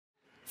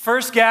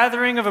First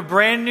gathering of a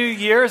brand new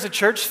year as a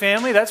church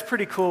family. That's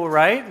pretty cool,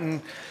 right?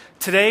 And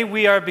today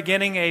we are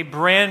beginning a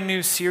brand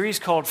new series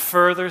called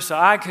Further, so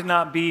I could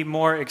not be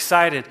more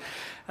excited.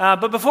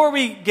 But before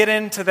we get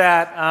into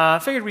that, I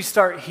figured we'd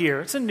start here.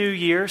 It's a new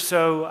year,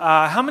 so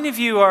how many of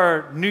you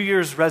are New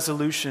Year's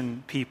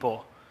resolution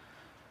people?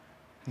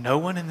 No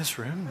one in this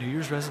room, New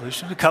Year's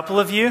resolution? A couple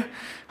of you?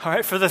 All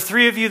right, for the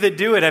three of you that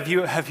do it, have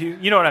you,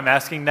 you know what I'm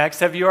asking next,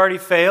 have you already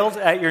failed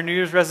at your New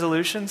Year's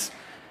resolutions?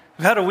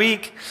 We've had a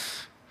week.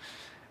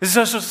 The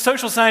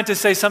social scientists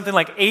say something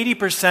like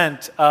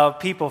 80% of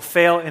people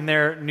fail in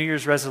their New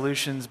Year's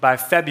resolutions by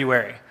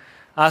February.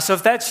 So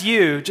if that's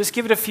you, just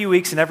give it a few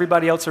weeks and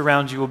everybody else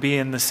around you will be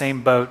in the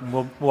same boat and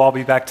we'll all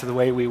be back to the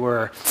way we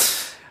were.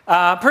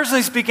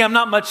 Personally speaking, I'm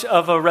not much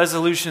of a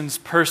resolutions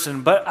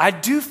person, but I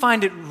do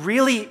find it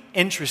really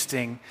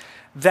interesting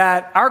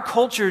that our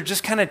culture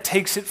just kind of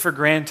takes it for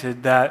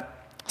granted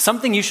that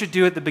something you should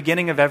do at the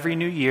beginning of every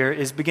new year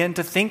is begin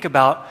to think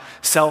about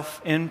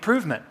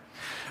self-improvement.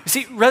 You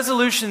see,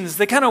 resolutions,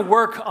 they kind of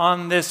work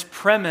on this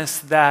premise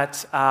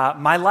that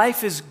my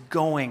life is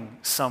going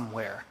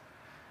somewhere.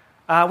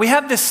 We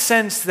have this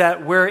sense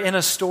that we're in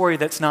a story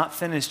that's not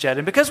finished yet.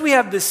 And because we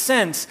have this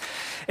sense,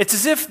 it's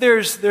as if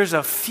there's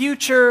a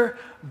future,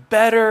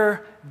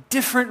 better,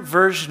 different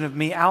version of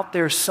me out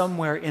there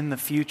somewhere in the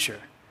future.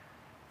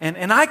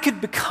 And I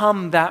could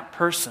become that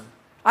person.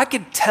 I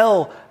could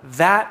tell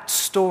that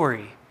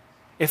story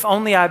if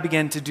only I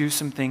began to do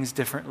some things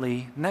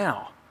differently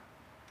now.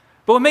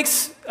 But what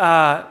makes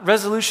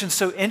resolutions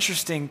so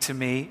interesting to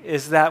me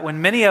is that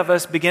when many of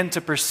us begin to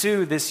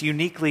pursue this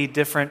uniquely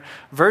different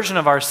version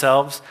of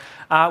ourselves,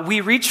 we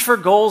reach for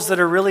goals that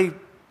are really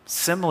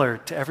similar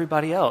to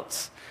everybody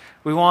else.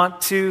 We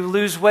want to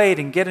lose weight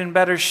and get in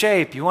better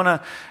shape. You want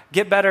to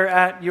get better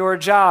at your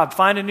job,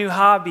 find a new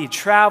hobby,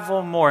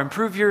 travel more,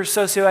 improve your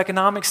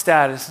socioeconomic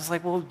status. It's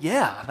like, well,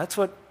 yeah, that's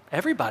what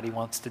everybody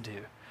wants to do.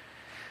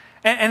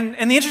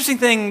 And the interesting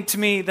thing to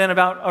me then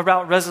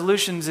about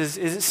resolutions is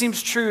it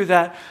seems true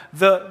that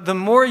the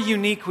more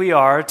unique we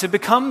are, to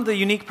become the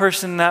unique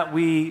person that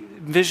we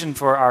envision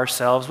for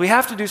ourselves, we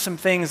have to do some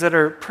things that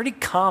are pretty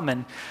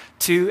common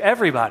to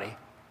everybody.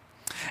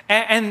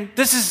 And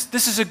this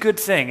is a good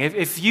thing.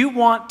 If you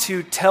want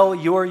to tell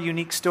your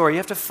unique story, you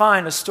have to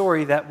find a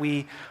story that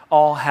we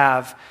all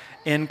have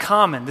in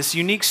common, this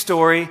unique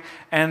story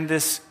and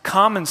this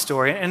common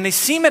story. And they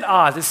seem at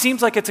odds. It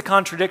seems like it's a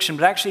contradiction,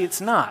 but actually it's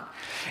not.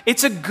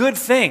 It's a good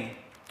thing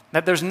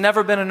that there's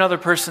never been another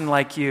person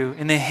like you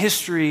in the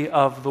history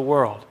of the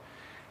world,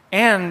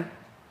 and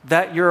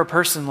that you're a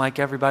person like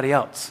everybody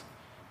else.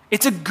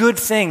 It's a good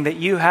thing that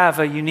you have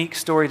a unique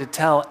story to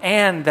tell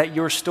and that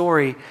your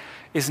story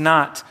is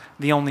not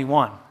the only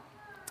one.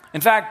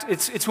 In fact,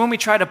 it's when we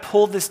try to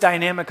pull this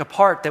dynamic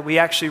apart that we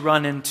actually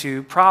run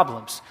into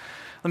problems.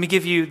 Let me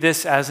give you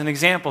this as an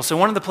example. So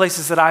one of the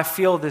places that I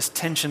feel this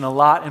tension a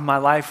lot in my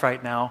life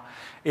right now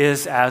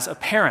is as a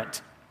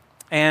parent.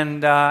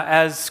 And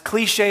as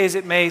cliche as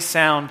it may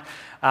sound,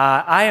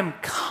 I am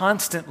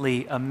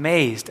constantly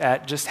amazed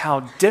at just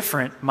how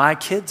different my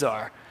kids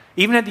are,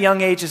 even at the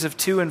young ages of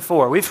 2 and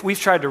 4. We've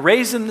tried to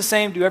raise them the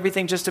same, do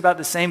everything just about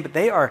the same, but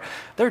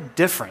they're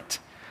different.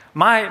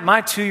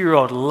 My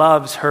 2-year-old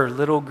loves her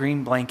little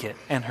green blanket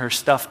and her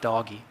stuffed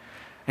doggy,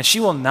 and she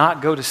will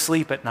not go to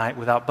sleep at night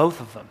without both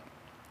of them.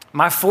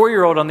 My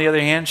 4-year-old, on the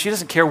other hand, she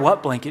doesn't care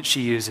what blanket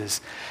she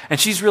uses, and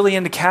she's really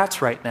into cats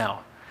right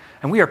now.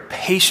 And we are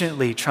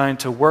patiently trying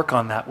to work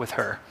on that with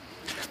her.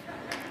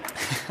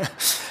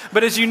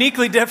 But as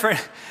uniquely different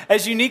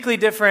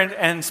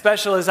and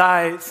special as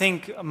I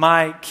think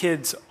my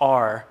kids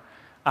are,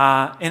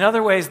 in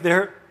other ways,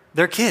 they're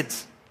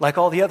kids, like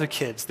all the other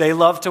kids. They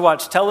love to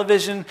watch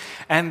television,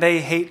 and they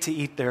hate to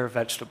eat their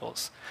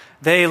vegetables.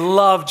 They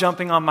love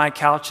jumping on my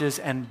couches,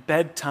 and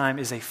bedtime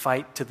is a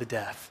fight to the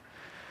death.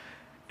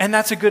 And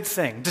that's a good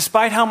thing.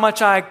 Despite how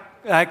much I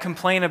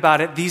complain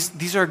about it,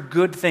 these are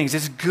good things.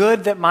 It's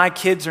good that my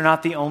kids are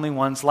not the only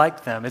ones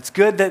like them. It's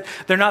good that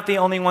they're not the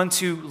only ones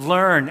who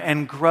learn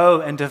and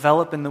grow and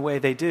develop in the way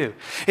they do.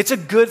 It's a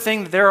good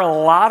thing that there are a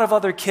lot of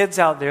other kids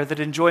out there that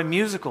enjoy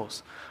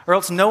musicals, or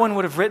else no one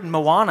would have written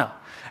Moana.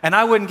 And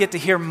I wouldn't get to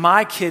hear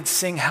my kids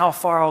sing How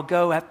Far I'll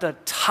Go at the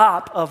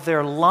top of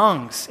their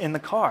lungs in the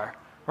car,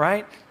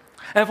 right?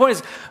 And the point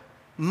is,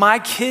 my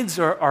kids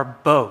are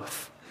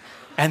both.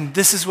 And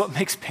this is what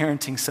makes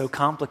parenting so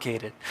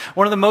complicated.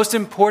 One of the most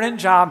important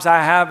jobs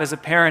I have as a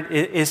parent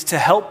is to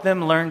help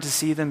them learn to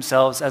see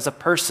themselves as a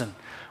person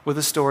with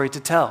a story to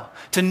tell,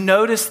 to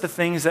notice the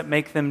things that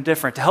make them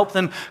different, to help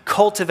them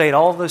cultivate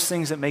all of those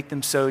things that make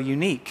them so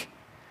unique.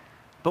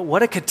 But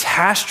what a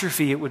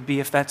catastrophe it would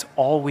be if that's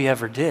all we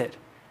ever did.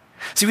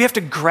 See, we have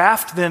to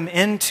graft them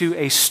into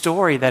a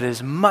story that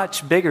is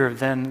much bigger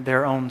than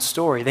their own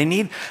story. They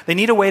need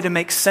a way to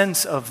make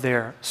sense of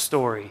their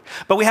story.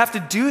 But we have to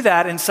do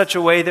that in such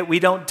a way that we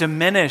don't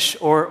diminish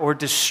or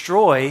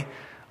destroy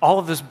all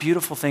of those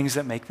beautiful things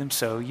that make them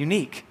so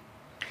unique.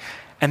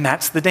 And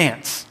that's the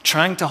dance,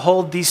 trying to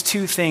hold these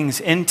two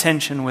things in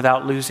tension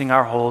without losing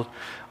our hold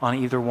on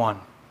either one.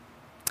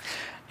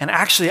 And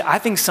actually, I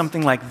think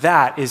something like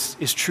that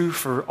is true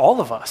for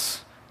all of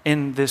us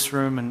in this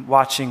room and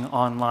watching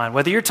online.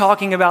 Whether you're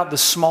talking about the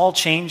small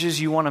changes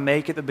you want to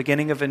make at the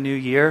beginning of a new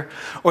year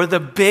or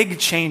the big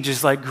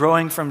changes like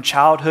growing from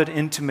childhood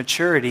into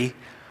maturity,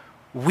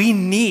 we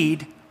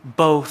need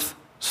both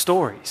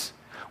stories.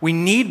 We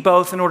need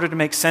both in order to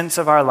make sense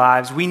of our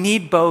lives. We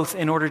need both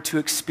in order to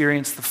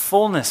experience the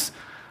fullness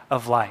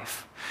of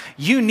life.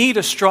 You need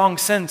a strong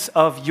sense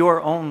of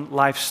your own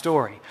life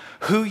story,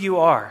 who you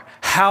are,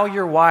 how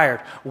you're wired,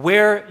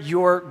 where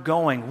you're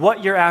going,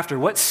 what you're after,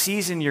 what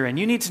season you're in.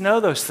 You need to know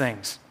those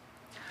things.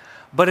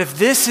 But if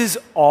this is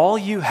all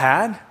you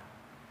had,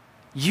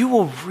 you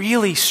will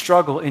really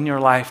struggle in your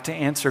life to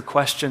answer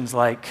questions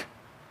like,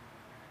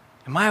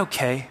 am I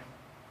okay?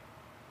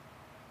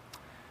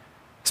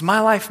 Is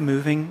my life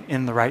moving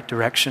in the right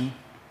direction?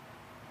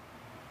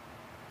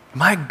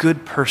 Am I a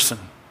good person?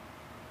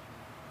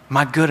 Am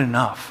I good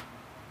enough?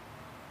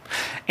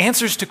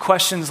 Answers to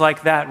questions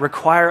like that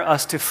require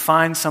us to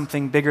find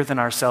something bigger than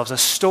ourselves, a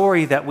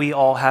story that we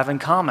all have in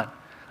common.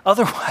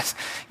 Otherwise,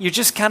 you're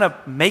just kind of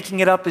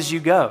making it up as you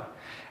go.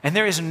 And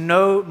there is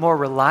no more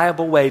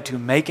reliable way to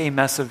make a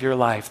mess of your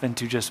life than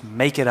to just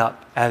make it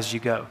up as you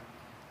go.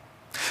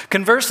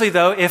 Conversely,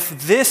 though,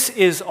 if this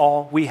is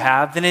all we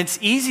have, then it's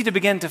easy to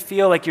begin to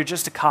feel like you're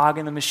just a cog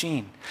in the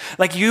machine,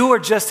 like you are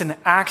just an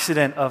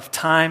accident of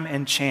time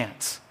and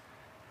chance.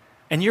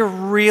 And you're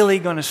really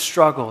going to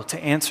struggle to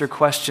answer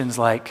questions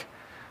like,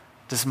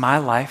 does my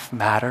life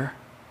matter?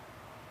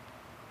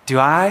 Do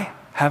I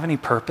have any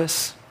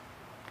purpose?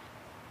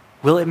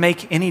 Will it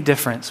make any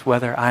difference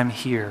whether I'm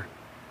here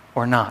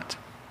or not?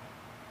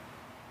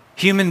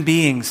 Human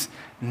beings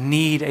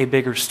need a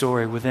bigger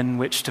story within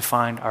which to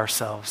find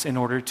ourselves in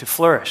order to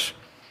flourish.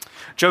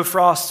 Jo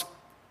Frost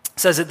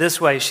says it this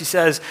way. She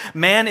says,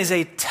 man is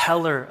a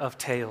teller of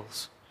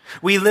tales.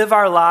 We live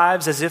our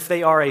lives as if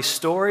they are a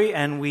story,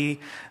 and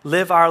we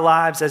live our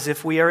lives as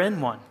if we are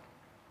in one.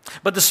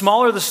 But the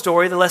smaller the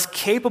story, the less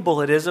capable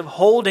it is of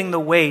holding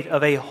the weight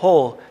of a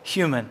whole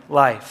human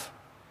life.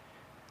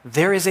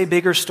 There is a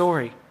bigger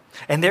story,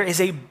 and there is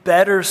a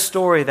better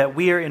story that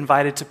we are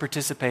invited to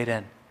participate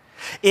in.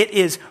 It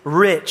is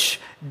rich,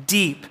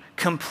 deep,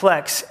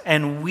 complex,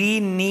 and we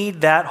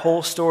need that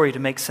whole story to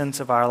make sense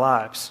of our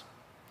lives.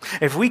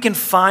 If we can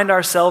find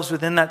ourselves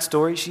within that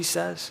story, she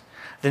says,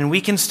 then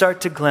we can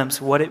start to glimpse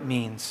what it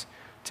means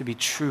to be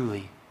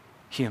truly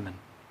human.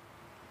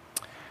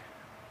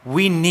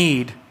 We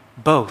need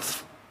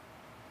both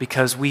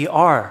because we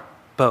are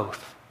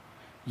both.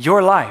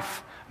 Your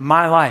life,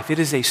 my life, it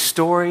is a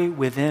story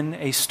within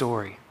a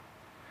story.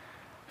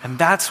 And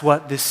that's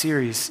what this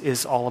series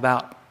is all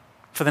about.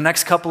 For the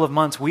next couple of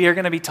months, we are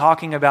going to be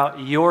talking about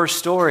your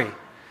story.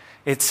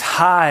 Its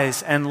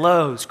highs and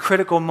lows,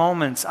 critical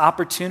moments,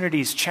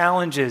 opportunities,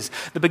 challenges,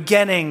 the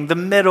beginning, the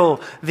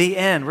middle, the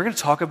end. We're going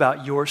to talk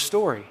about your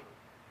story.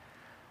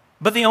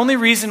 But the only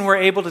reason we're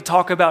able to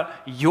talk about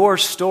your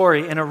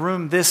story in a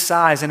room this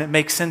size and it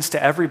makes sense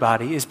to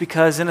everybody is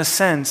because, in a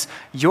sense,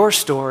 your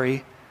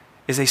story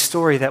is a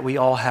story that we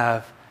all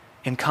have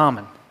in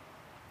common.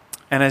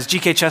 And as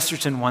G.K.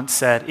 Chesterton once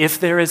said,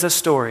 if there is a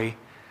story,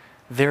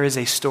 there is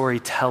a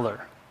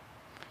storyteller.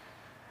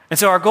 And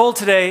so our goal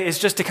today is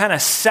just to kind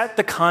of set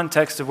the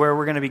context of where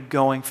we're going to be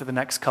going for the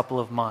next couple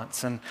of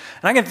months. And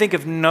I can think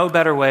of no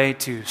better way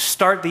to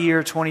start the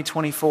year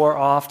 2024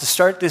 off, to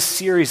start this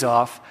series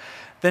off,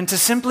 than to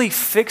simply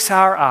fix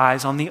our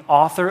eyes on the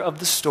author of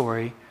the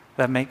story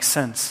that makes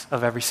sense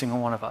of every single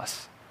one of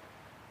us.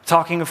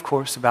 Talking, of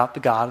course, about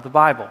the God of the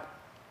Bible,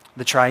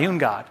 the triune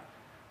God,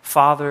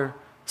 Father,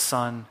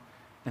 Son,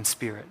 and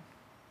Spirit.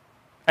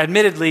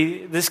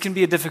 Admittedly, this can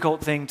be a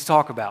difficult thing to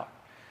talk about.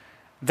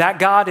 That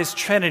God is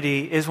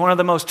Trinity is one of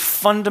the most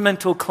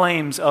fundamental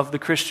claims of the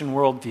Christian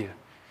worldview.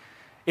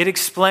 It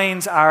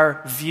explains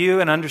our view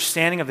and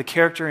understanding of the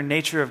character and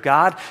nature of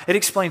God. It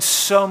explains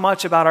so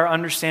much about our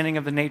understanding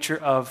of the nature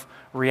of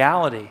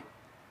reality.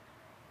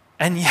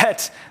 And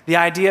yet, the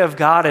idea of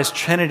God as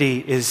Trinity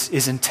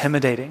is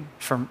intimidating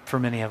for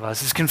many of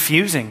us. It's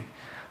confusing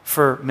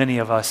for many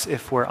of us,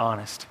 if we're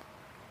honest.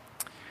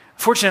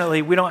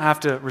 Fortunately, we don't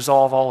have to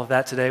resolve all of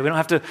that today. We don't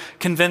have to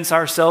convince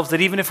ourselves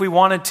that even if we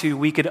wanted to,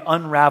 we could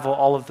unravel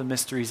all of the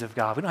mysteries of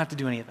God. We don't have to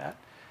do any of that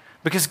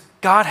because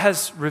God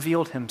has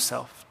revealed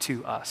himself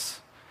to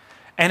us.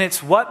 And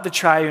it's what the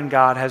triune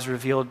God has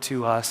revealed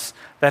to us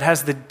that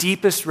has the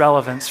deepest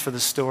relevance for the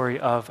story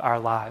of our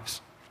lives.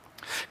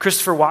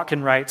 Christopher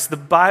Watkin writes, the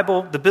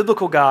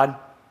biblical God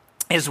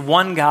is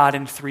one God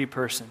in three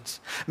persons,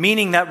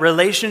 meaning that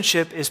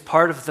relationship is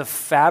part of the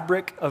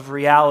fabric of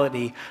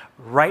reality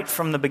right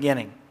from the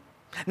beginning.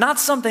 Not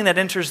something that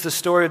enters the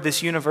story of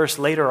this universe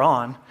later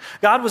on.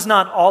 God was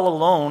not all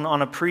alone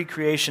on a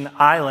pre-creation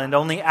island,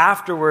 only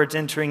afterwards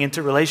entering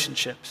into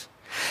relationships.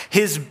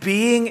 His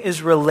being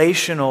is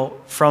relational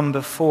from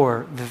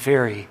before the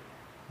very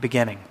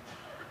beginning.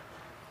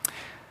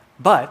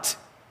 But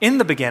in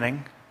the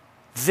beginning,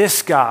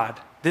 this God,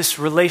 this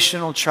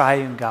relational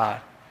triune God,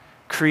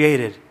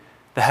 created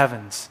the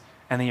heavens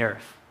and the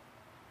earth.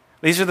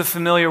 These are the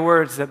familiar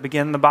words that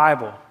begin the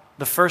Bible.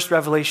 the first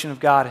revelation of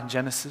God in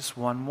Genesis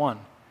 1:1.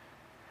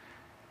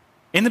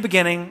 In the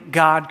beginning,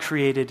 God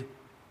created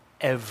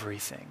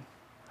everything.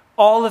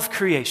 All of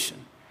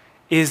creation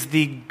is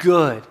the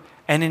good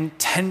and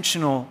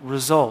intentional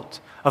result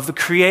of the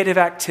creative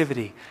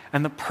activity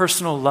and the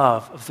personal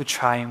love of the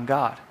triune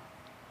God.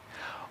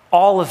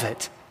 All of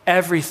it,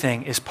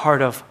 everything, is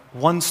part of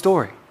one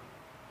story,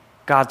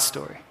 God's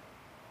story.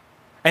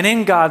 And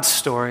in God's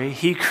story,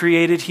 he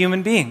created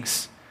human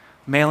beings,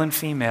 male and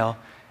female,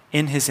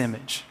 in his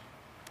image.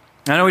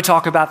 I know we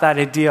talk about that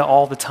idea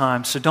all the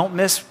time, so don't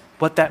miss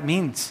what that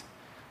means.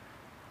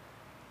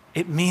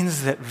 It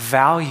means that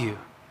value,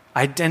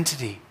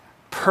 identity,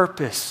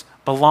 purpose,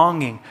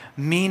 belonging,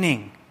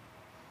 meaning,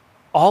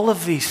 all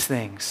of these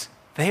things,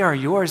 they are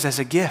yours as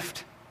a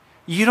gift.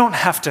 You don't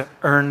have to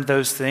earn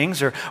those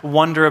things or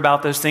wonder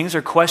about those things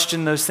or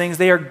question those things.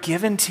 They are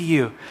given to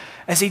you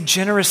as a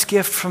generous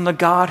gift from the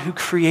God who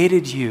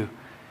created you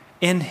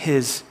in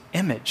his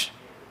image.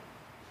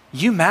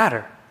 You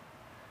matter,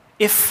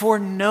 if for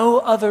no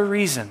other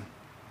reason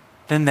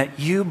than that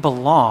you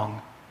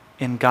belong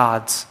in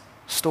God's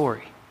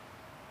story.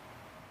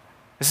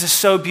 This is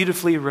so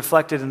beautifully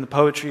reflected in the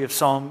poetry of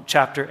Psalm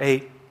chapter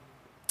 8.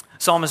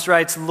 Psalmist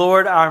writes,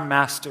 "Lord our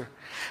Master,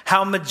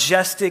 how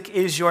majestic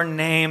is your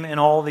name in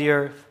all the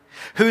earth,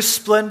 whose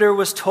splendor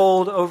was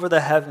told over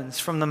the heavens.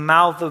 From the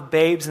mouth of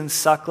babes and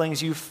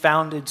sucklings you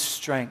founded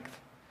strength.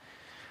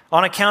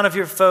 On account of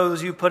your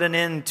foes you put an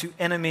end to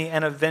enemy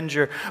and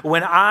avenger.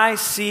 When I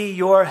see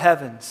your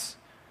heavens,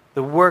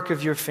 the work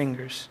of your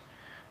fingers,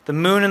 the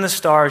moon and the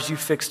stars you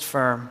fixed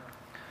firm.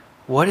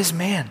 What is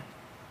man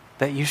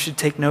that you should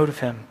take note of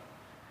him?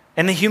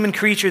 And the human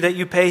creature that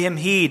you pay him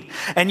heed,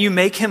 and you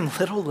make him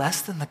little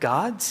less than the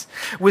gods?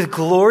 With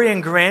glory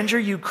and grandeur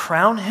you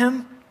crown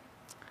him.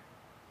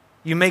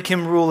 You make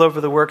him rule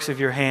over the works of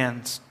your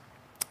hands.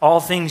 All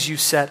things you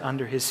set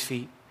under his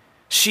feet,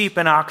 sheep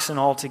and oxen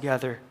all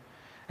together,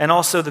 and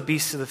also the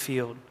beasts of the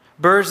field,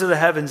 birds of the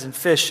heavens and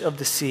fish of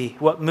the sea,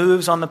 what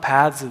moves on the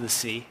paths of the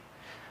sea.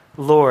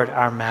 Lord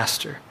our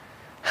Master,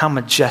 how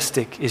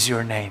majestic is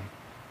your name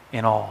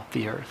in all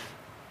the earth."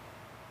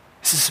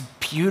 This is a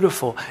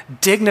beautiful,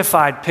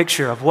 dignified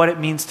picture of what it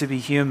means to be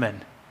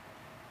human.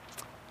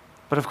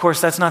 But of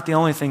course, that's not the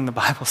only thing the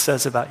Bible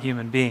says about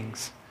human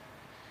beings.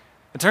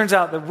 It turns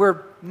out that we're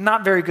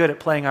not very good at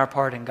playing our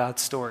part in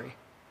God's story.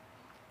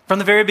 From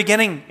the very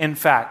beginning, in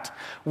fact,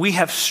 we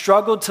have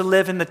struggled to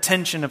live in the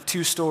tension of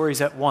two stories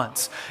at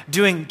once,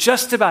 doing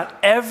just about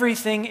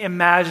everything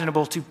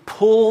imaginable to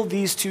pull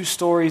these two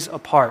stories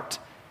apart,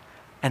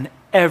 and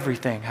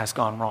everything has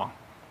gone wrong.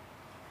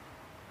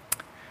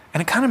 And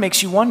it kind of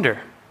makes you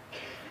wonder,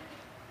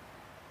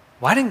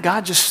 why didn't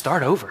God just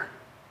start over?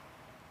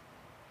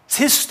 It's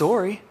his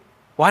story.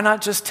 Why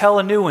not just tell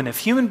a new one? If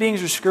human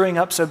beings are screwing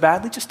up so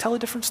badly, just tell a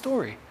different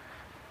story.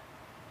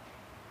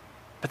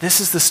 But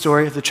this is the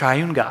story of the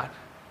triune God,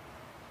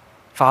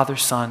 Father,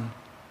 Son,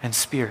 and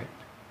Spirit.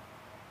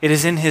 It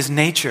is in his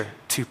nature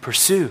to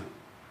pursue,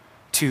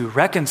 to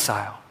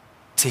reconcile,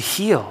 to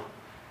heal,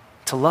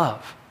 to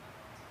love.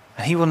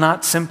 And he will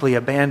not simply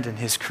abandon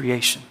his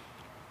creation.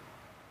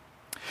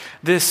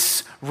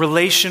 This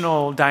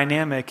relational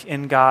dynamic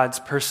in God's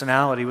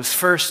personality was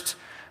first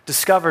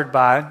discovered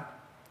by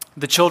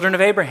the children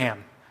of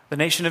Abraham, the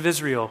nation of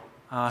Israel,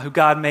 who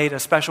God made a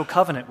special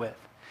covenant with.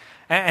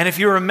 And if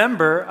you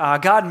remember,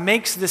 God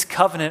makes this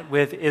covenant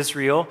with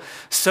Israel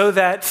so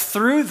that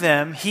through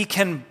them he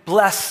can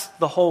bless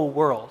the whole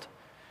world.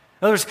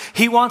 In other words,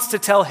 he wants to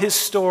tell his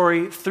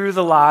story through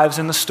the lives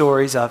and the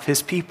stories of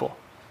his people.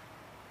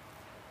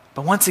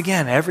 But once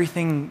again,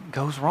 everything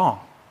goes wrong.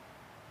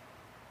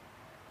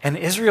 And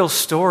Israel's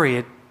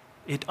story,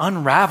 it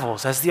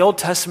unravels. As the Old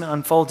Testament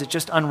unfolds, it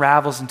just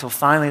unravels until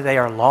finally they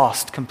are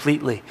lost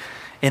completely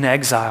in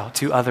exile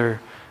to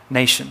other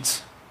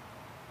nations.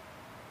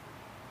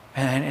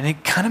 And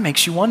it kind of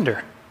makes you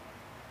wonder,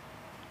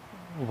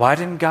 why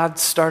didn't God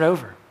start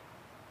over?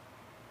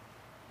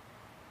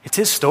 It's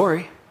his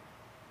story.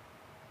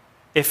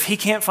 If he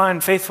can't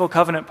find faithful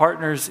covenant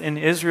partners in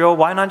Israel,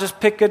 why not just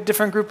pick a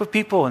different group of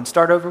people and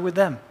start over with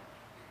them?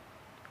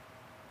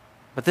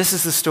 But this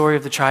is the story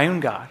of the triune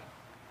God,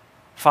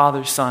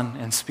 Father, Son,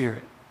 and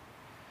Spirit.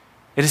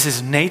 It is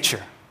his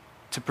nature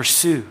to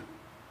pursue,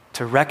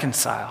 to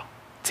reconcile,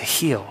 to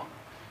heal,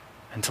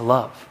 and to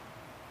love.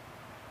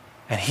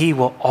 And he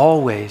will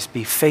always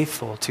be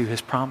faithful to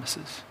his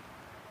promises.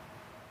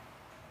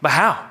 But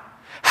how?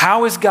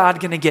 How is God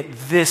going to get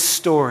this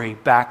story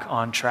back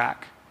on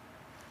track?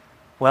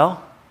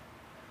 Well,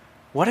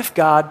 what if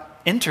God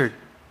entered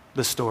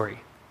the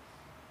story?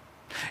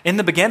 In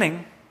the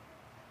beginning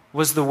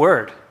was the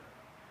Word,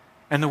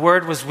 and the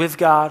Word was with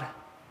God,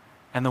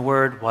 and the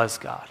Word was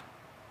God.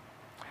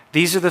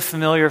 These are the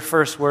familiar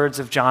first words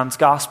of John's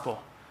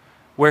Gospel,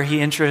 where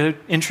he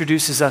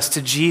introduces us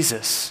to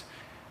Jesus,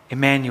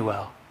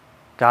 Emmanuel,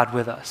 God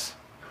with us.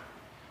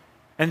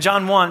 In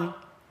John 1,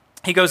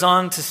 he goes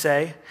on to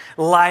say,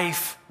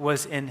 life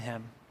was in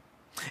him.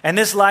 And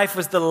this life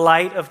was the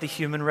light of the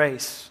human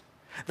race.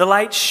 The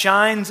light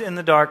shines in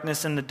the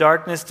darkness, and the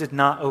darkness did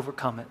not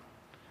overcome it.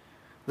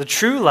 The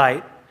true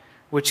light,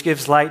 which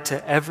gives light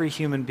to every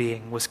human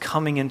being, was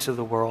coming into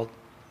the world.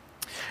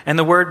 And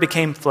the Word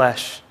became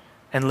flesh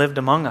and lived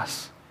among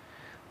us.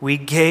 We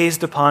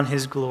gazed upon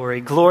his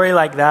glory, glory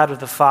like that of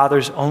the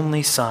Father's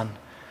only Son,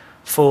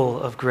 full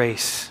of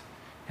grace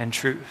and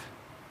truth.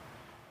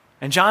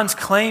 And John's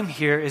claim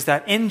here is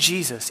that in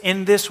Jesus,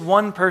 in this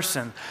one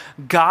person,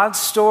 God's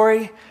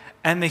story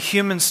and the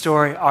human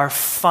story are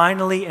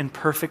finally in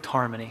perfect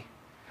harmony,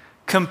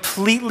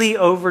 completely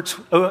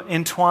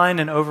entwined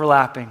and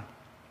overlapping.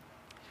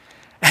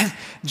 And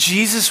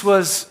Jesus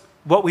was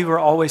what we were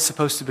always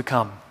supposed to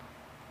become.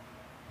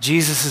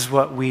 Jesus is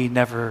what we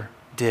never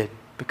did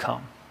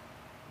become.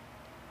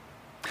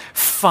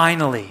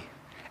 Finally,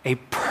 a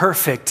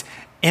perfect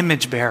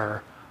image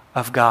bearer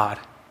of God.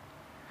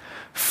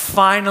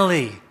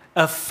 Finally,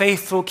 a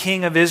faithful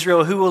king of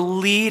Israel who will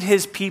lead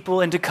his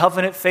people into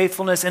covenant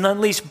faithfulness and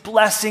unleash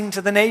blessing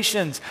to the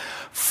nations.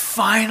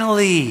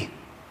 Finally.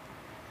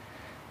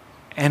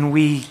 And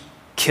we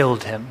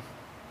killed him.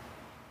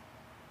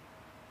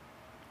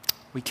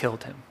 We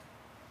killed him.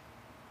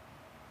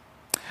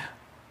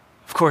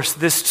 Of course,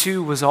 this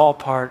too was all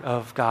part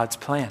of God's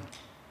plan.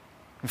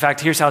 In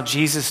fact, here's how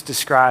Jesus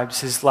describes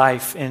his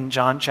life in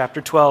John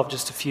chapter 12,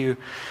 just a few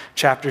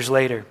chapters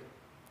later.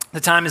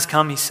 The time has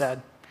come, he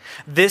said.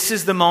 This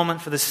is the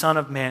moment for the Son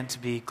of Man to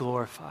be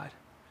glorified.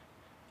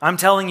 I'm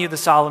telling you the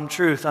solemn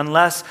truth.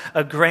 Unless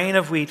a grain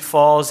of wheat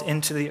falls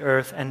into the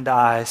earth and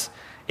dies,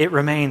 it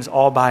remains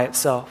all by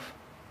itself.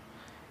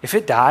 If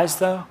it dies,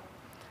 though,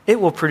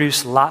 it will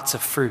produce lots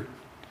of fruit.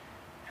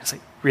 It's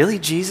like, really,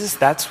 Jesus?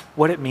 That's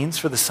what it means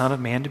for the Son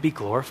of Man to be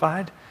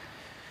glorified?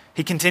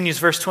 He continues,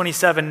 verse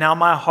 27, now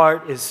my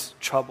heart is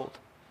troubled.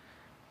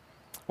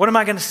 What am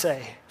I going to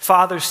say?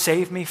 Father,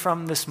 save me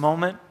from this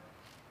moment?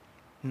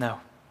 No.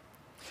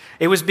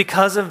 It was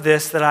because of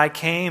this that I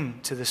came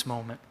to this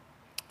moment.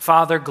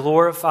 Father,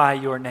 glorify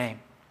your name.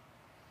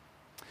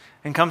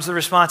 And comes the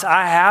response,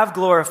 I have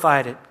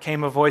glorified it,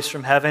 came a voice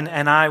from heaven,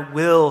 and I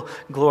will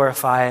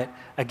glorify it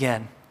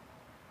again.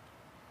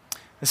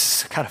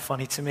 This is kind of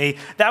funny to me.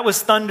 That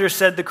was thunder,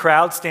 said the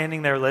crowd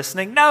standing there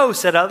listening. No,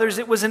 said others,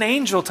 it was an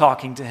angel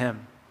talking to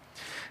him.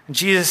 And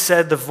Jesus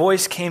said, the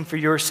voice came for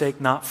your sake,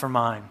 not for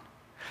mine.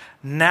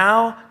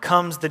 Now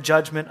comes the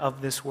judgment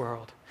of this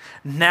world.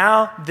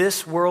 Now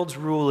this world's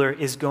ruler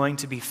is going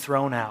to be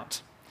thrown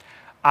out.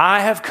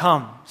 I have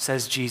come,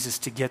 says Jesus,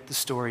 to get the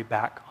story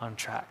back on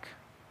track.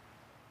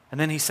 And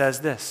then he says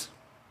this,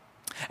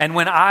 and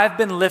when I've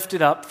been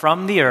lifted up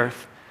from the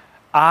earth,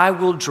 I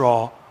will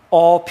draw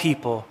all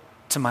people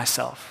to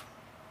myself.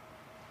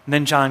 And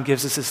then John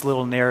gives us this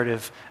little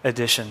narrative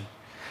addition.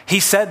 He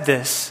said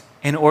this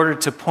in order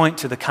to point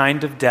to the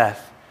kind of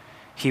death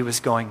he was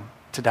going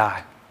to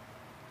die.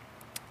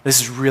 This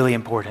is really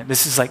important.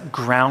 This is like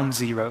ground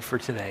zero for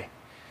today.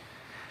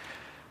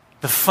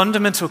 The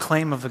fundamental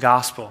claim of the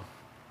gospel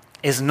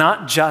is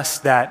not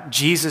just that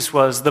Jesus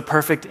was the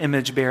perfect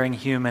image-bearing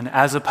human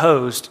as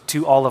opposed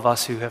to all of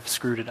us who have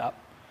screwed it up.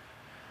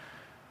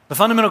 The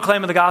fundamental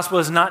claim of the gospel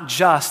is not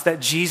just that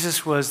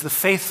Jesus was the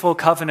faithful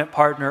covenant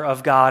partner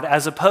of God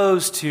as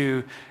opposed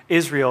to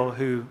Israel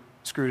who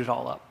screwed it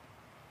all up.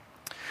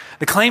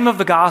 The claim of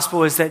the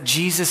gospel is that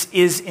Jesus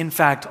is in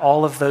fact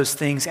all of those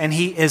things, and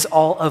he is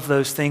all of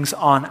those things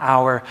on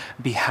our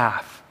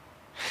behalf.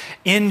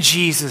 In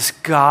Jesus,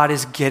 God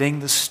is getting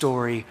the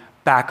story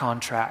back on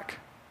track.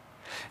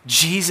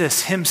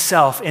 Jesus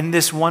himself in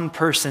this one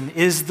person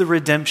is the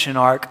redemption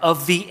arc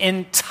of the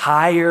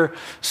entire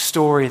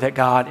story that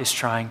God is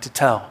trying to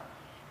tell.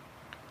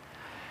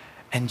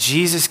 And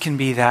Jesus can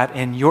be that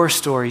in your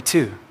story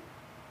too,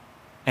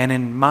 and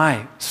in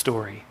my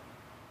story.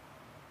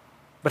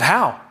 But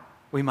how,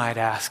 we might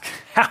ask?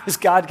 How is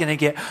God going to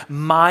get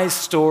my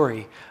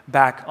story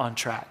back on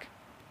track?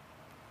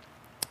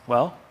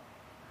 Well,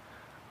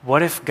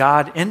 what if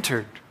God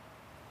entered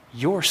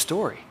your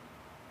story?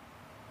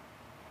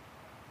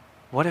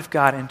 What if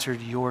God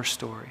entered your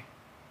story?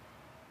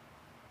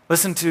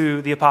 Listen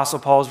to the Apostle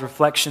Paul's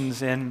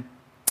reflections in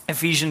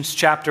Ephesians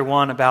chapter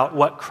 1 about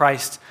what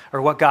Christ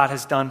or what God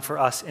has done for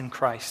us in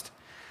Christ.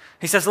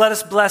 He says, let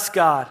us bless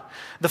God,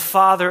 the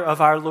Father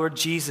of our Lord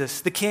Jesus,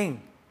 the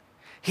King.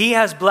 He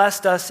has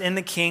blessed us in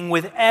the King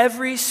with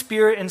every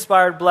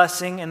Spirit-inspired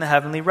blessing in the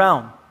heavenly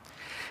realm.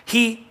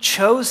 He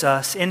chose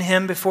us in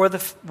him before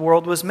the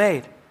world was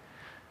made,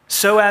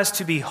 so as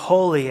to be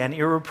holy and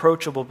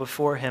irreproachable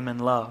before him in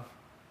love.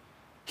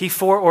 He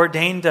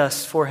foreordained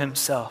us for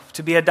himself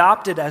to be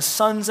adopted as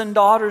sons and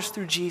daughters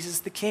through Jesus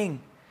the King.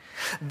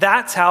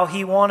 That's how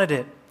he wanted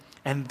it,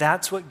 and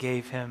that's what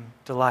gave him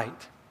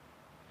delight.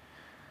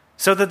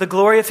 So that the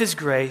glory of his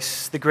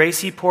grace, the grace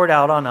he poured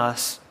out on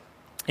us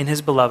in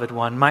his beloved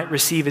one, might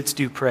receive its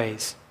due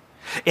praise.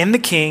 In the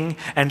King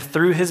and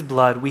through his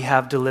blood we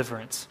have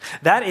deliverance.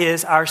 That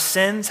is, our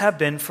sins have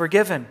been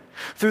forgiven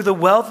through the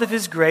wealth of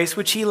his grace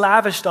which he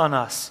lavished on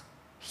us.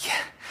 Yeah.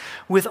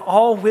 With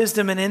all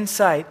wisdom and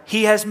insight,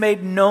 he has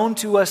made known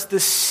to us the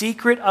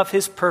secret of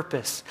his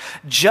purpose,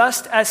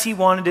 just as he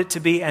wanted it to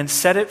be, and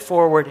set it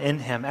forward in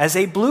him as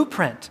a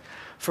blueprint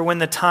for when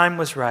the time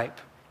was ripe.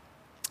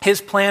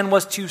 His plan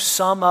was to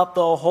sum up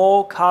the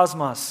whole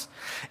cosmos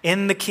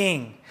in the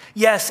King.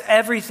 Yes,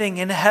 everything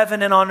in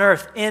heaven and on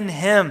earth, in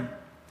Him.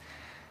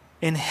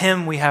 In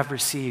Him we have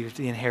received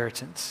the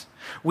inheritance.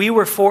 We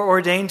were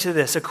foreordained to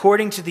this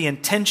according to the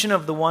intention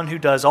of the one who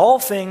does all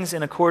things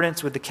in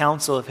accordance with the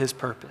counsel of His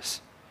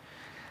purpose.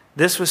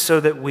 This was so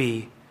that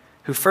we,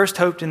 who first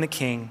hoped in the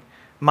King,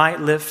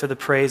 might live for the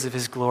praise of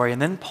His glory.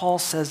 And then Paul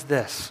says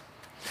this,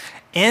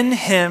 in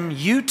Him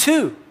you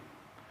too,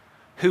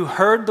 who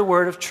heard the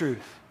word of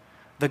truth,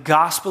 the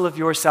gospel of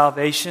your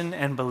salvation,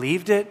 and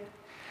believed it,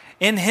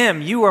 in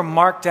Him you are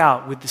marked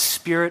out with the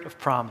Spirit of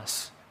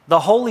promise,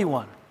 the Holy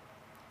One.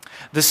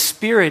 The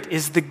Spirit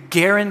is the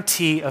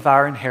guarantee of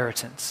our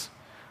inheritance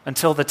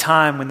until the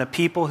time when the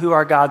people who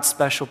are God's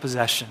special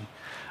possession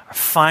are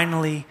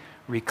finally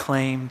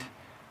reclaimed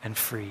and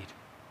freed.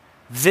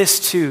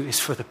 This too is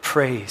for the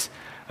praise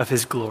of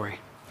His glory.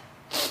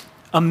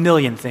 A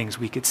million things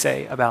we could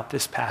say about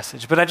this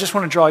passage, but I just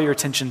want to draw your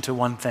attention to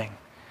one thing.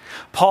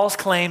 Paul's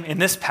claim in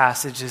this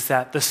passage is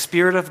that the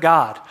Spirit of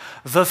God,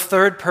 the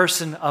third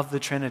person of the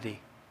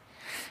Trinity,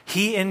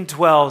 He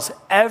indwells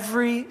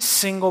every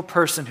single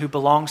person who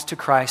belongs to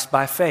Christ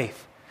by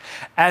faith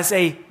as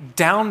a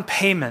down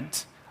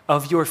payment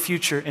of your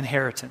future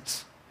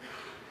inheritance.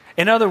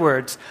 In other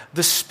words,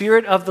 the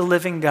Spirit of the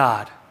living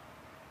God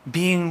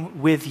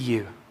being with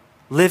you,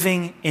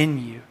 living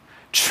in you,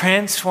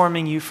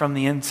 transforming you from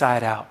the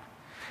inside out.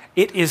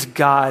 It is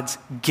God's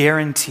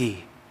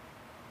guarantee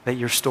that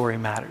your story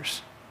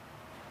matters,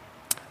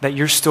 that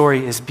your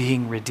story is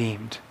being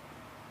redeemed,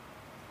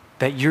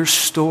 that your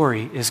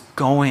story is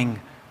going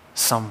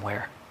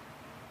somewhere.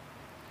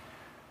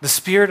 The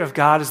Spirit of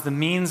God is the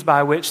means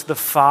by which the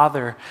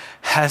Father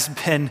has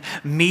been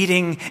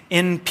meeting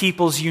in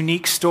people's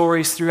unique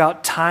stories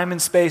throughout time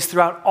and space,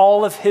 throughout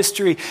all of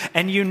history,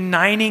 and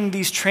uniting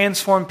these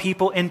transformed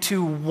people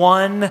into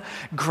one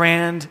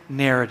grand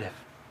narrative.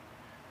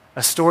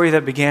 A story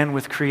that began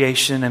with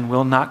creation and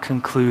will not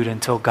conclude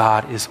until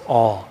God is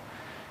all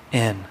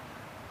in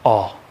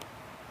all.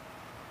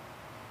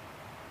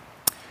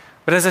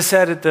 But as I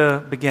said at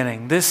the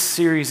beginning, this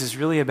series is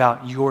really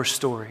about your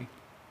story.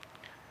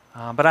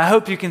 But I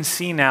hope you can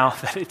see now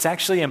that it's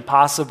actually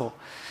impossible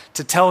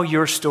to tell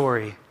your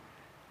story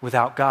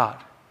without God.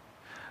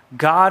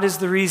 God is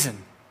the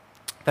reason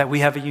that we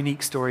have a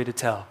unique story to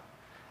tell.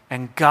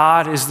 And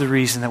God is the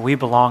reason that we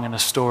belong in a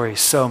story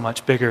so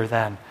much bigger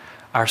than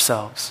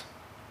ourselves.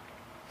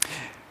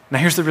 Now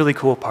here's the really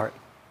cool part.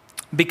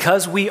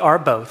 Because we are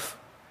both,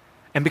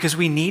 and because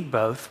we need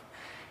both,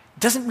 it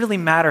doesn't really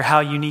matter how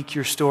unique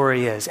your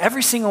story is.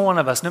 Every single one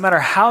of us, no matter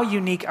how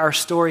unique our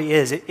story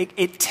is,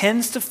 it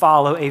tends to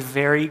follow a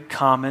very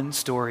common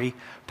story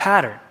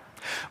pattern.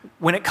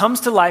 When it comes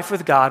to life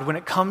with God, when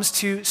it comes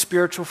to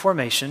spiritual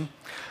formation,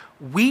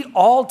 we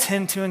all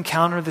tend to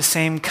encounter the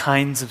same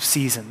kinds of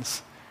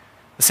seasons,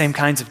 the same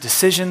kinds of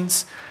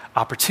decisions,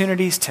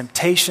 opportunities,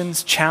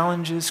 temptations,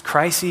 challenges,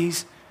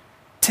 crises.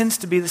 Tends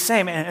to be the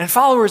same. And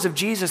followers of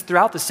Jesus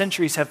throughout the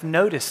centuries have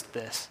noticed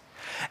this.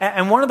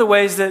 And one of the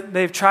ways that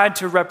they've tried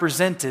to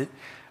represent it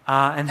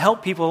and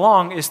help people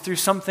along is through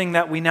something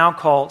that we now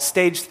call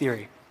stage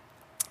theory.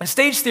 And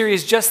stage theory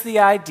is just the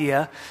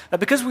idea that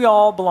because we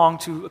all belong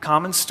to a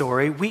common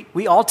story,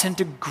 we all tend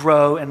to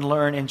grow and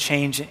learn and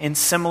change in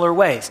similar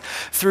ways,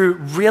 through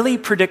really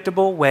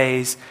predictable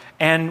ways,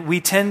 and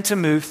we tend to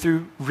move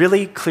through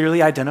really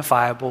clearly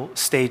identifiable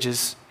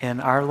stages in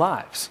our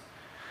lives.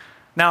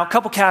 Now, a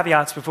couple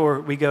caveats before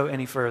we go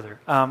any further.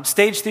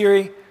 Stage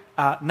theory,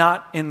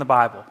 not in the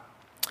Bible.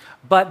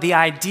 But the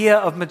idea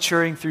of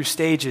maturing through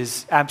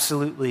stages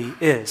absolutely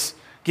is.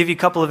 Give you a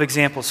couple of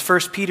examples.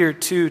 1 Peter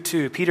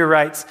 2:2. Peter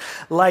writes,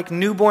 like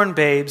newborn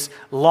babes,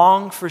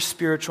 long for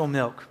spiritual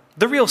milk.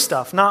 The real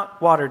stuff,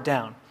 not watered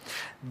down.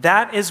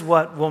 That is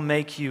what will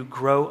make you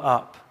grow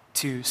up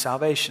to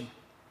salvation.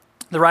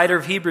 The writer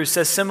of Hebrews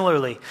says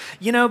similarly,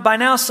 by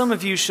now some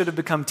of you should have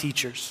become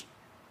teachers.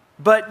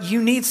 But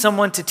you need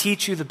someone to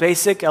teach you the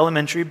basic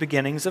elementary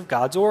beginnings of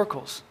God's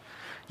oracles.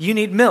 You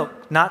need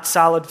milk, not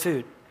solid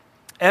food.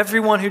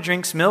 Everyone who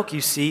drinks milk, you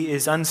see,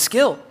 is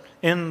unskilled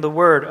in the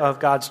word of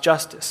God's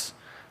justice.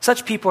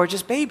 Such people are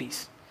just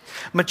babies.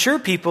 Mature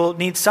people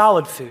need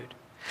solid food.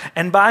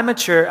 And by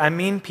mature, I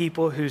mean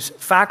people whose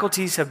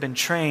faculties have been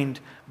trained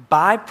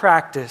by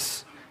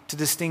practice to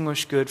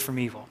distinguish good from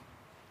evil.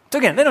 So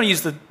again, they don't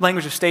use the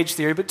language of stage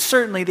theory, but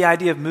certainly the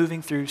idea of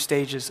moving through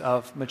stages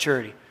of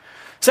maturity.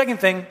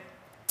 Second thing,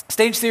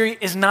 stage theory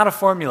is not a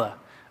formula,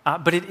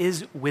 but it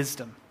is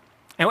wisdom.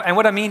 And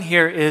what I mean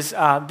here is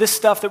this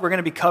stuff that we're going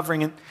to be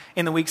covering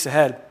in the weeks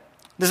ahead.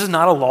 This is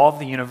not a law of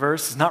the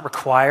universe. It's not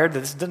required.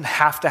 This doesn't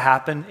have to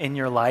happen in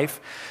your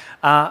life.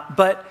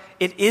 But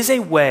it is a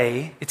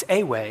way, it's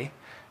a way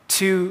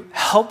to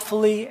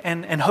helpfully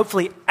and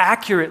hopefully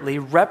accurately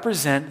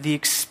represent the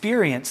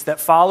experience that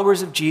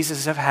followers of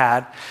Jesus have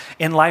had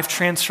in life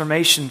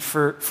transformation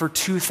for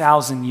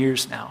 2,000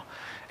 years now.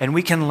 And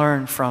we can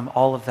learn from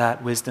all of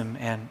that wisdom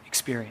and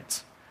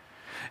experience.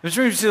 Which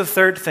brings me to the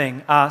third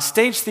thing.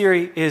 Stage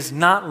theory is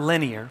not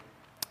linear,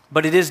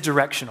 but it is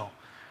directional.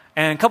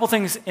 And a couple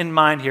things in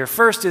mind here.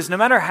 First is no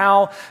matter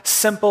how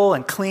simple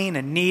and clean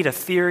and neat a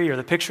theory or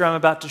the picture I'm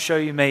about to show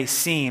you may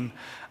seem,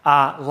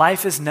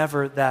 life is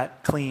never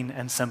that clean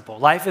and simple.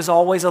 Life is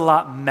always a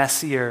lot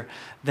messier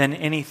than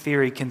any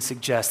theory can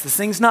suggest. This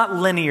thing's not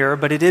linear,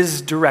 but it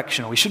is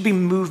directional. We should be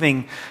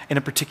moving in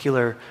a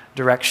particular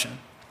direction.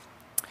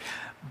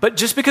 But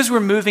just because we're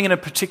moving in a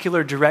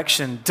particular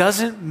direction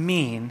doesn't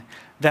mean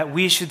that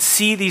we should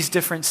see these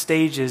different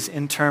stages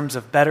in terms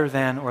of better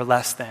than or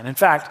less than. In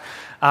fact,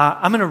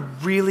 I'm going to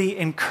really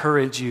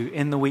encourage you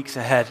in the weeks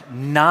ahead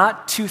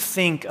not to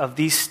think of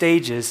these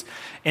stages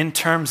in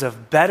terms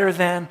of better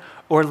than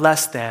or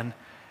less than,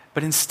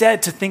 but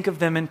instead to think of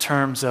them in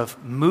terms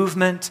of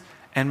movement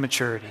and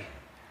maturity.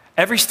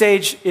 Every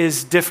stage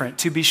is different,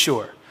 to be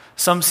sure.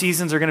 Some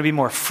seasons are going to be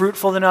more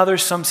fruitful than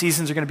others. Some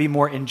seasons are going to be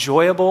more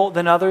enjoyable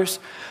than others.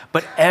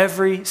 But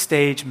every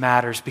stage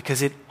matters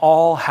because it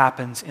all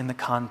happens in the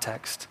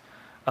context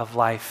of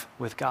life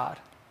with God.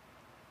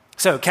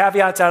 So,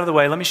 caveats out of the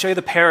way. Let me show you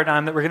the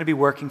paradigm that we're going to be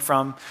working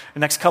from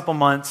the next couple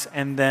months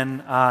and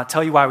then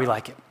tell you why we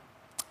like it.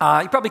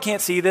 You probably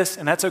can't see this,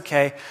 and that's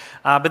okay.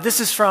 But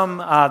this is from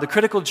The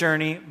Critical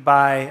Journey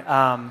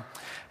by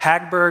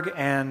Hagberg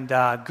and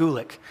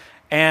Gulick.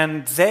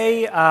 And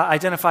they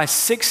identify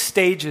 6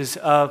 stages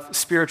of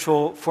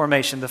spiritual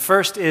formation. The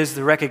first is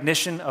the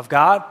recognition of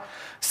God.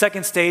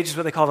 Second stage is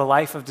what they call the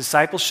life of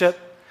discipleship.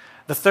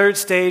 The third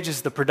stage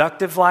is the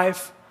productive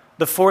life.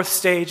 The fourth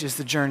stage is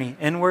the journey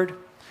inward.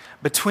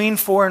 Between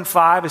 4 and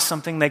 5 is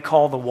something they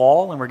call the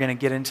wall, and we're going to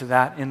get into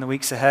that in the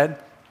weeks ahead.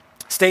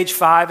 Stage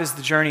 5 is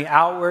the journey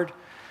outward.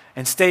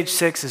 And stage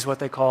 6 is what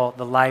they call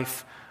the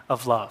life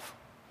of love.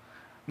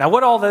 Now,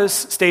 what all those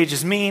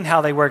stages mean,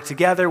 how they work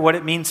together, what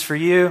it means for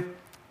you,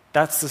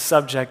 that's the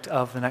subject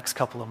of the next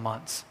couple of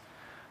months.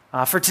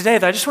 For today,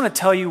 though, I just want to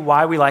tell you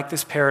why we like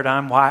this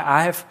paradigm, why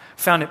I have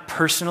found it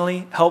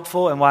personally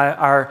helpful, and why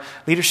our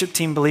leadership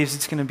team believes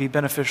it's going to be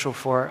beneficial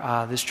for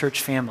this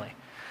church family.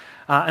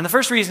 And the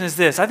first reason is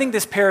this. I think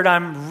this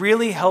paradigm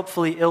really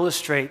helpfully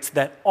illustrates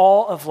that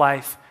all of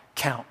life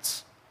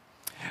counts.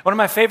 One of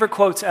my favorite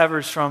quotes ever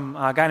is from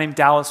a guy named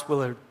Dallas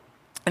Willard.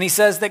 And he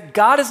says that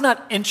God is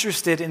not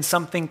interested in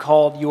something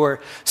called your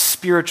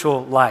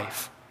spiritual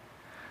life.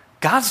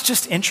 God's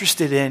just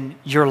interested in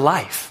your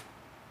life.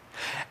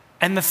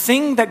 And the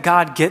thing that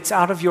God gets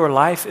out of your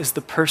life is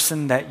the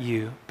person that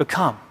you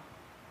become.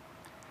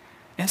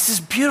 And it's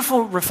this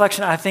beautiful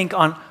reflection, I think,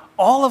 on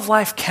all of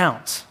life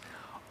counts.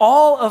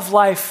 All of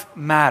life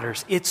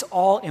matters. It's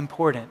all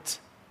important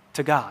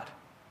to God.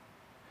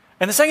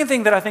 And the second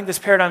thing that I think this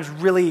paradigm is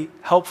really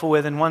helpful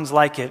with, and ones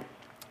like it,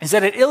 is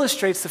that it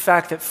illustrates the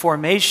fact that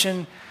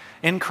formation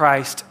in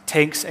Christ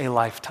takes a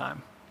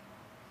lifetime.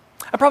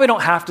 I probably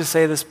don't have to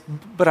say this,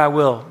 but I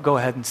will go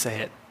ahead and say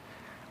it.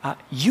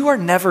 You are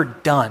never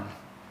done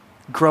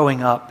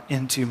growing up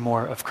into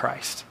more of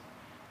Christ.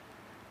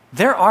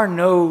 There are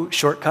no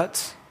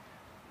shortcuts.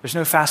 There's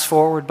no fast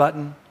forward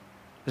button.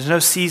 There's no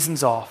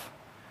seasons off.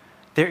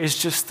 There is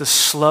just the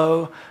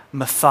slow,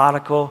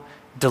 methodical,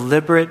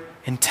 deliberate,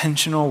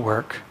 intentional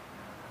work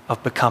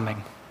of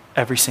becoming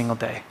every single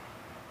day.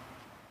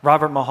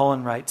 Robert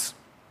Mulholland writes,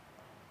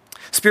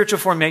 "Spiritual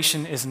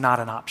formation is not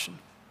an option.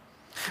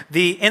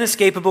 The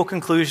inescapable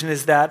conclusion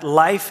is that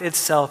life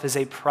itself is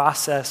a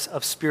process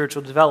of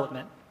spiritual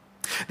development.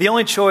 The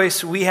only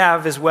choice we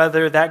have is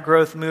whether that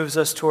growth moves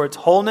us towards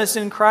wholeness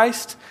in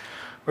Christ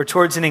or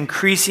towards an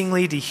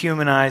increasingly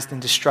dehumanized and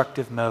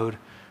destructive mode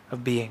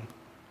of being.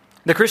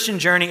 The Christian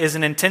journey is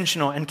an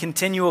intentional and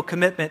continual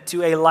commitment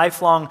to a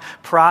lifelong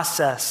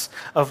process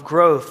of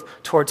growth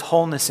towards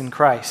wholeness in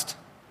Christ.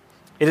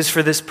 It is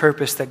for this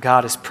purpose that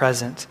God is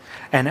present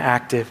and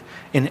active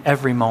in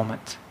every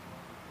moment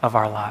of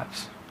our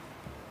lives."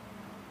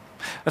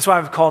 That's why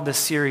I've called this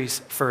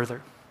series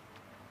Further.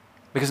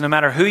 Because no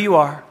matter who you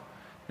are,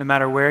 no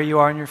matter where you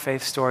are in your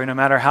faith story, no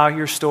matter how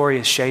your story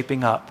is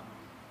shaping up,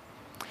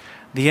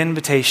 the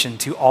invitation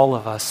to all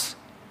of us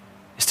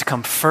is to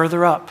come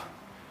further up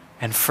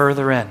and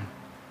further in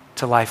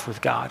to life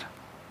with God.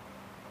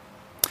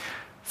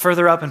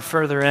 Further up and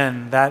further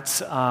in,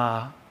 that's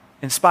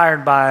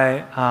inspired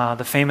by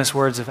the famous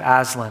words of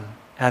Aslan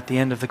at the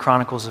end of the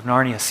Chronicles of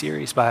Narnia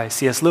series by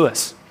C.S.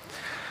 Lewis.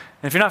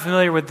 And if you're not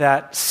familiar with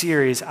that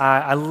series,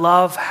 I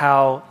love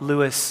how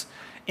Lewis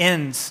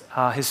ends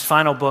his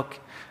final book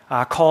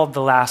called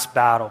The Last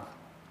Battle.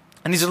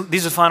 And these are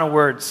the final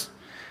words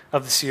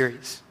of the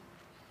series.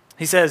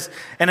 He says,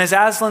 "And as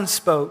Aslan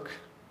spoke,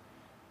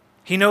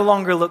 he no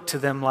longer looked to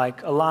them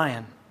like a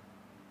lion.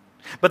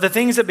 But the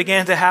things that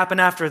began to happen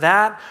after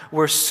that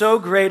were so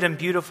great and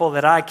beautiful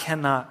that I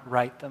cannot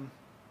write them.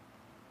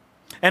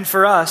 And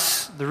for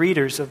us, the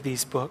readers of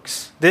these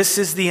books, this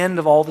is the end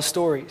of all the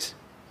stories.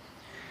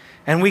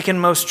 And we can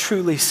most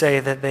truly say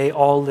that they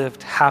all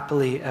lived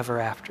happily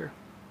ever after.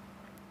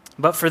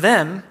 But for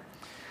them,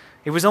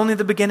 it was only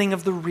the beginning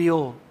of the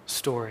real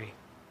story.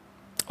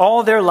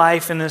 All their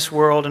life in this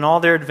world and all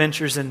their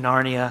adventures in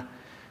Narnia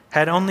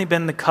had only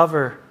been the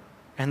cover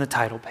and the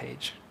title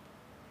page.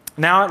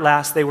 Now at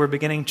last they were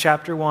beginning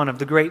chapter 1 of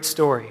the great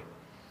story,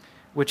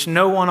 which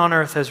no one on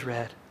earth has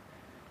read,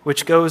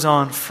 which goes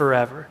on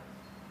forever,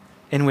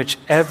 in which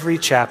every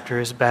chapter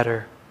is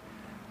better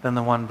than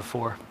the one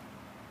before.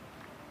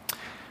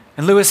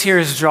 And Lewis here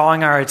is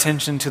drawing our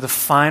attention to the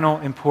final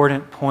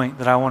important point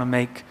that I want to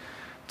make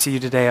to you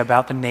today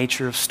about the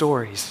nature of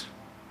stories.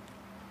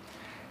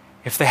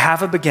 If they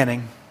have a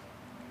beginning,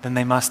 then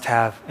they must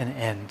have an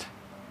end.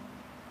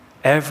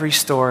 Every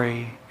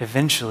story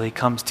eventually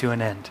comes to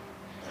an end,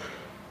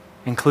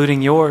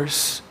 including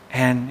yours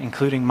and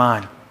including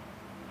mine.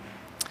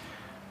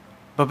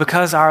 But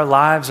because our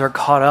lives are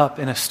caught up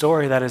in a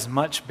story that is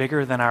much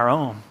bigger than our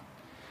own,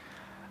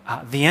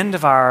 the end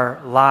of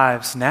our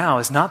lives now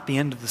is not the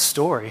end of the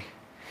story.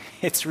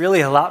 It's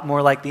really a lot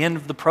more like the end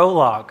of the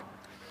prologue.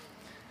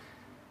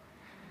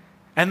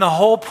 And the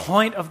whole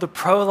point of the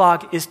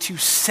prologue is to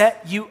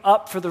set you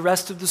up for the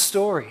rest of the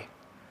story.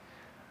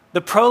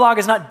 The prologue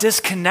is not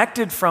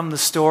disconnected from the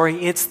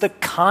story, it's the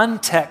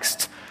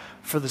context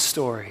for the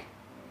story.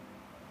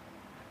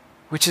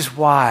 Which is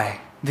why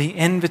the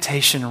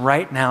invitation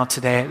right now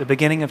today at the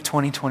beginning of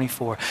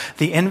 2024,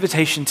 the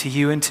invitation to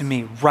you and to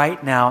me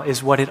right now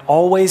is what it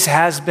always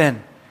has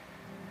been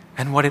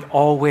and what it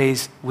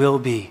always will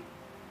be.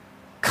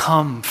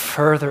 Come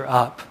further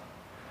up.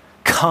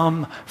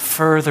 Come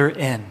further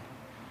in.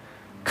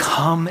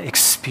 Come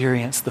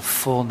experience the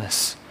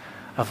fullness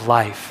of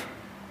life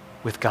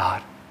with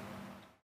God.